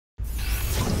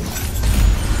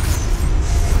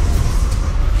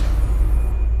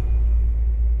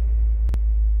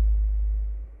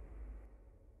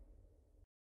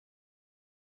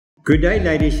Good day,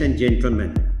 ladies and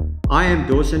gentlemen. I am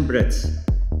Dawson Brits.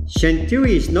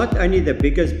 Shantui is not only the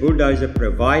biggest bulldozer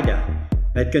provider,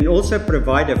 but can also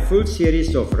provide a full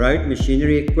series of road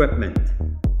machinery equipment.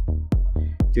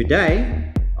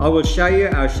 Today, I will show you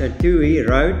our Shantui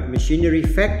road machinery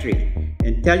factory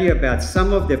and tell you about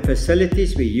some of the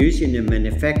facilities we use in the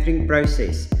manufacturing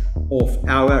process of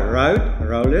our road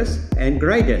rollers and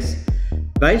graders.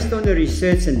 Based on the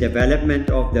research and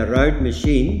development of the road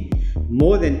machine,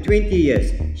 more than 20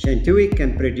 years, Shantui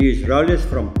can produce rollers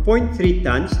from 0.3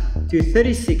 tons to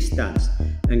 36 tons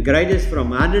and graders from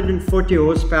 140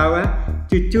 horsepower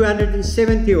to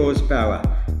 270 horsepower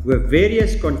with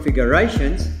various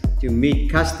configurations to meet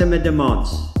customer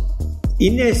demands.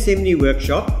 In the assembly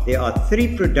workshop, there are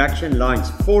 3 production lines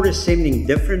for assembling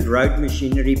different road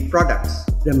machinery products.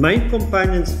 The main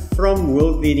components from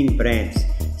world-leading brands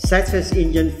such as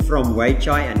engines from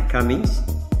Weichai and Cummins,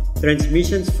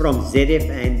 transmissions from ZF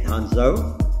and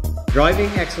Hanzo, driving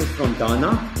axles from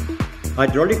Dana,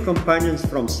 hydraulic components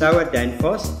from Sauer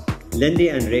Danfoss,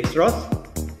 Linde and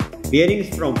Rexroth,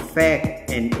 bearings from FAG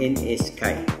and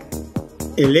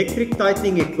NSK. Electric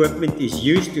tightening equipment is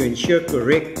used to ensure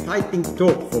correct tightening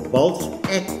torque for bolts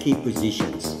at key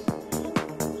positions.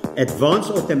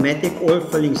 Advanced automatic oil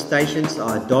filling stations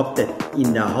are adopted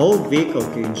in the whole vehicle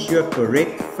to ensure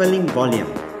correct filling volume.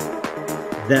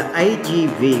 The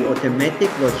AGV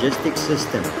automatic logistics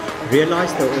system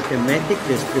realizes the automatic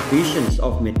distributions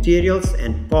of materials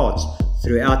and parts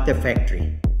throughout the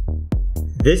factory.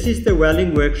 This is the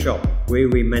welding workshop where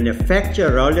we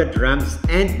manufacture roller drums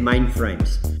and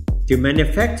mainframes. To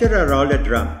manufacture a roller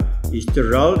drum is to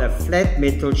roll a flat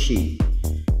metal sheet.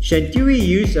 Shantui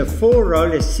uses a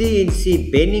 4-roller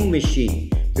CNC bending machine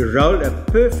to roll a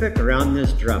perfect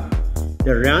roundness drum.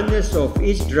 The roundness of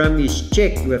each drum is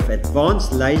checked with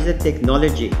advanced laser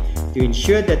technology to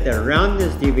ensure that the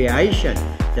roundness deviation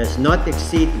does not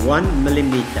exceed 1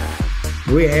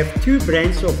 mm. We have 2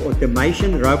 brands of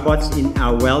automation robots in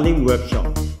our welding workshop,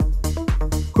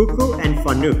 Cuckoo and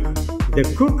Fanuc. The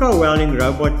Cuckoo welding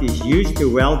robot is used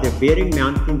to weld the bearing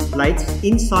mounting plates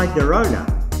inside the roller.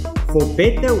 For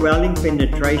better welding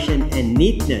penetration and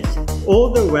neatness, all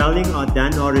the welding are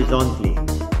done horizontally.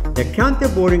 The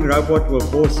counterboring robot will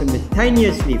bore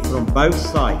simultaneously from both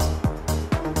sides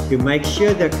to make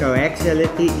sure the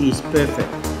coaxiality is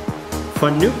perfect.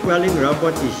 Fanuc welding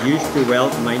robot is used to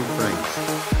weld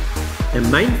mainframes. The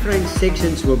mainframe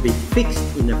sections will be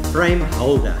fixed in a frame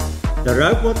holder. The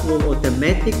robot will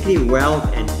automatically weld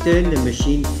and turn the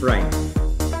machine frame.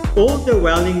 All the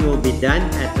welding will be done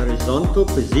at horizontal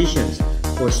positions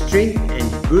for strength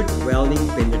and good welding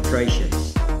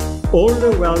penetrations. All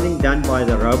the welding done by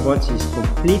the robots is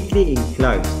completely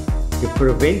enclosed to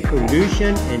prevent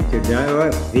pollution and to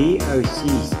lower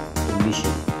VOC's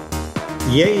emission.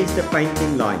 Here is the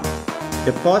painting line.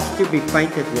 The parts to be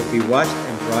painted will be washed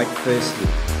and dried firstly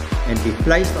and be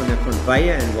placed on a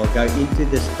conveyor and will go into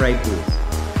the spray booth.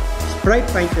 Spray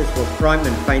painters will prime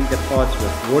and paint the parts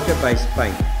with water-based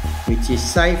paint, which is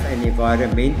safe and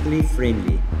environmentally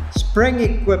friendly. Spraying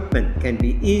equipment can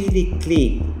be easily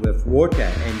cleaned with water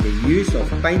and the use of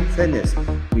paint thinners,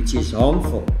 which is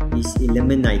harmful, is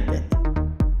eliminated.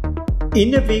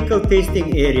 In the vehicle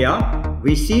testing area,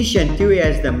 we see Shantui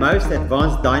as the most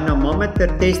advanced dynamometer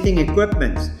testing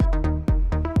equipment.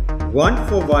 One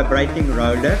for vibrating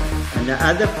roller and the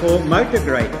other for motor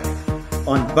grader.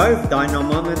 On both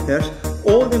dynamometers,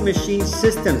 all the machine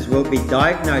systems will be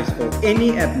diagnosed for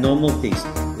any abnormalities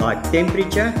like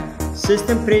temperature,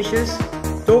 system pressures,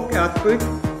 torque output,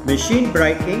 machine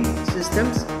braking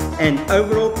systems, and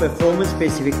overall performance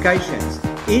specifications.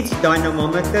 Each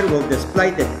dynamometer will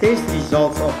display the test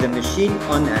results of the machine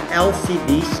on an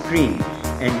LCD screen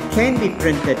and can be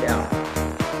printed out.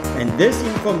 And this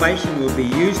information will be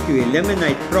used to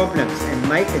eliminate problems and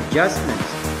make adjustments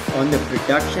on the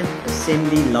production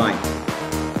assembly line.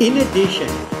 In addition,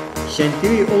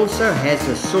 Shantui also has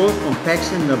a soil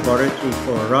compaction laboratory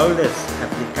for rollers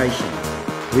application,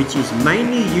 which is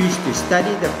mainly used to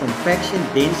study the compaction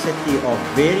density of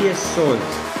various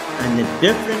soils and the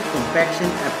different compaction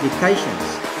applications.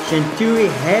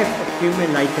 Shantui have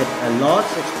accumulated a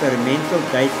large experimental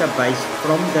database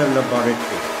from the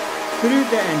laboratory. Through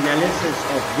the analysis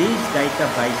of these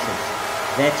databases,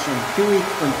 that Shantui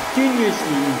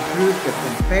continuously improves the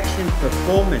compaction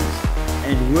performance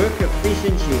and work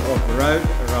efficiency of road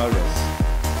rollers.